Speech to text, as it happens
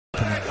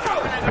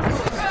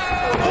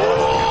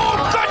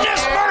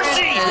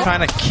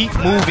trying to keep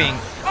moving.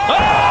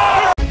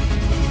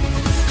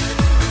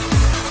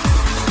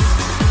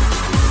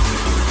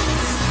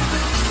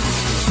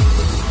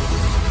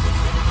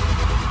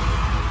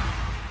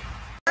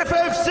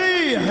 FFC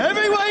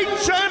Heavyweight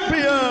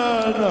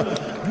Champion,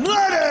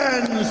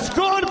 Mladen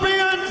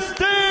Scorpion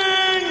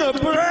Sting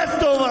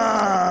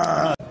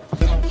Brestovac.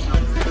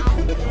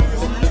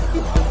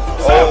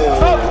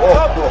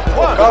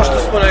 Kao što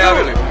smo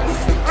najavili.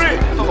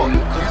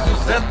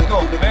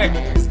 Izuzetno mek.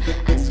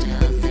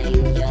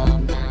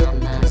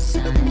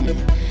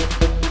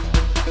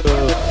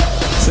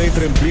 Să-i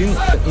plin,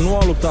 nu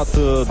a luptat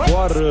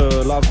doar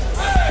la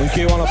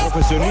încheieua la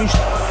profesioniști.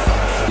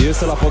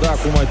 Este la podea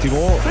acum mai Timo,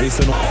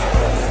 este nu.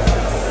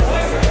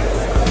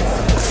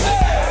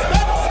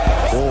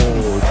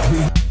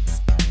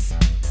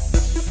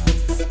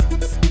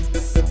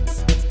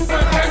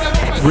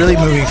 Really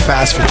moving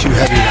fast for two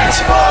heavyweights.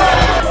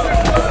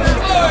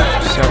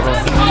 Several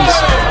knees.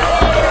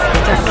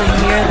 Definitely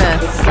hear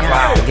this.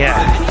 Wow, yeah.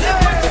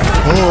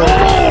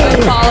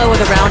 Good follow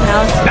with a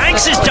roundhouse.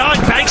 Banks is done.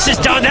 Banks is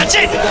done. That's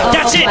it.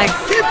 That's it.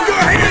 Keep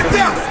your hands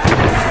up.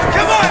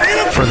 Come on, hit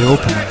him. For the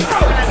opening.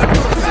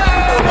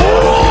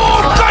 Oh,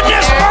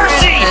 goodness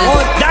mercy.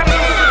 That...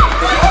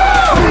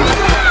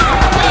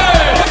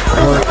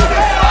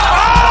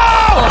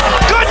 Oh,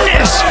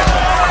 goodness.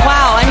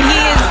 Wow, and he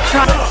is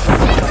trying.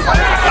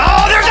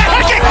 Oh, there's a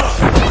head kick.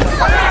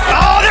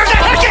 Oh, there's a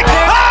head kick.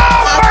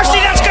 Oh, mercy,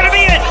 that's going to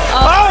be it.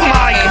 Oh,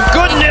 my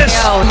goodness.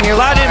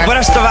 Mladen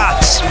Brestovac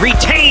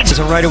retains.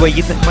 Right away,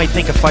 you might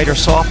think a fighter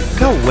soft.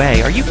 Go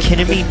away. Are you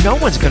kidding me? No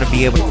one's going to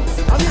be able to.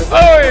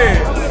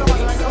 Oi!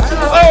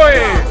 Oi!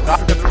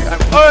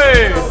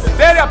 Oi!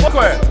 Sério,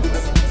 pouco é?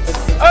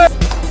 Oi!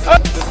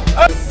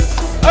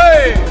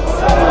 Oi!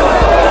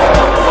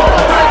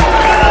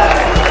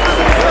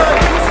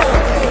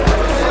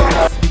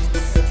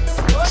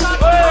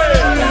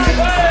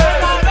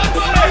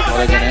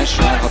 Egyenes,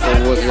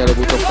 várható volt, hogy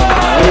előbb-utóbb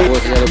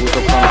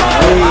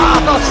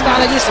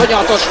aztán egy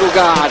iszonyatos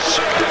rugás!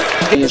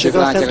 Csak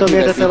azt nem tudom,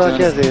 miért tette le a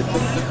kezét.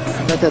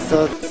 Letette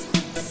a...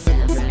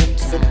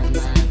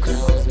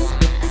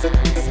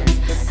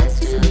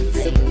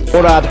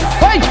 Orad,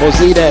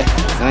 hozza ide!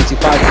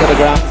 95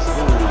 kilograms.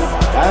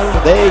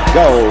 And they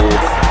go!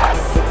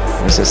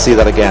 Let's see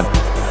that again.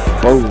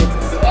 Boom!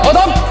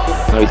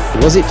 No,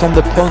 was it from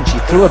the punch? He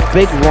threw a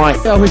big right.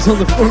 Oh, he's on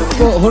the front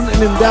foot,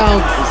 hunting him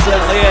down.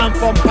 I'm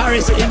from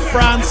Paris in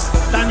France,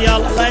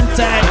 Daniel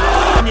Lente.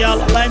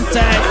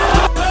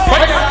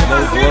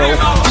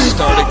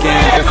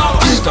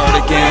 Start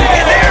again.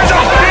 And there's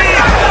a big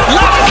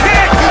left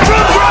kick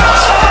from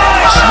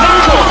Brestovac.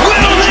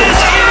 Wellness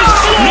is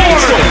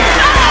floored.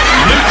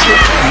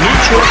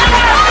 Neutral.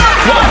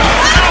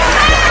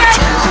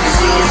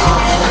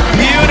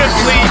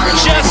 Beautifully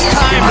just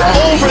timed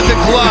over the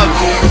glove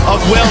of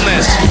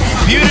Wellness.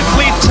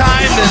 Beautifully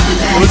timed, and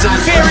it was a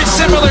very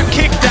similar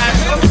kick that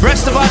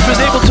Brestovac was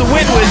able to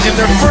win with in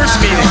their first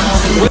meeting.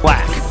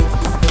 Black.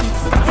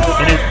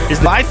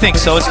 I think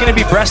so. It's going to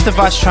be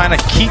Brestovac trying to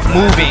keep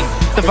moving.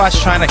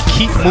 Brestovac trying to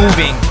keep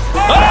moving.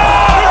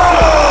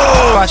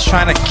 Brestovac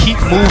trying to keep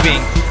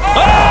moving.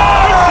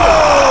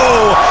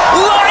 Oh!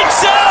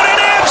 Lights out in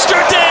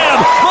Amsterdam!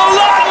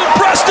 Mladen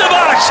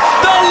Brestovac,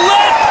 the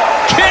left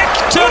kick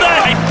to the...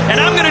 And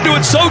I'm going to do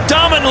it so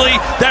dominantly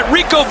that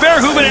Rico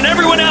Verhoeven and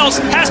everyone else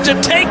has to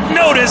take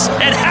notice.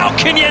 And how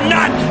can you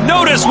not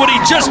notice what he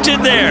just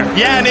did there?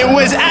 Yeah, and it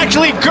was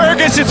actually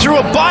Gerges who threw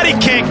a body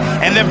kick,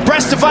 and then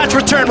Brestovac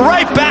returned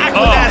right back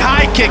with that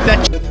high kick. That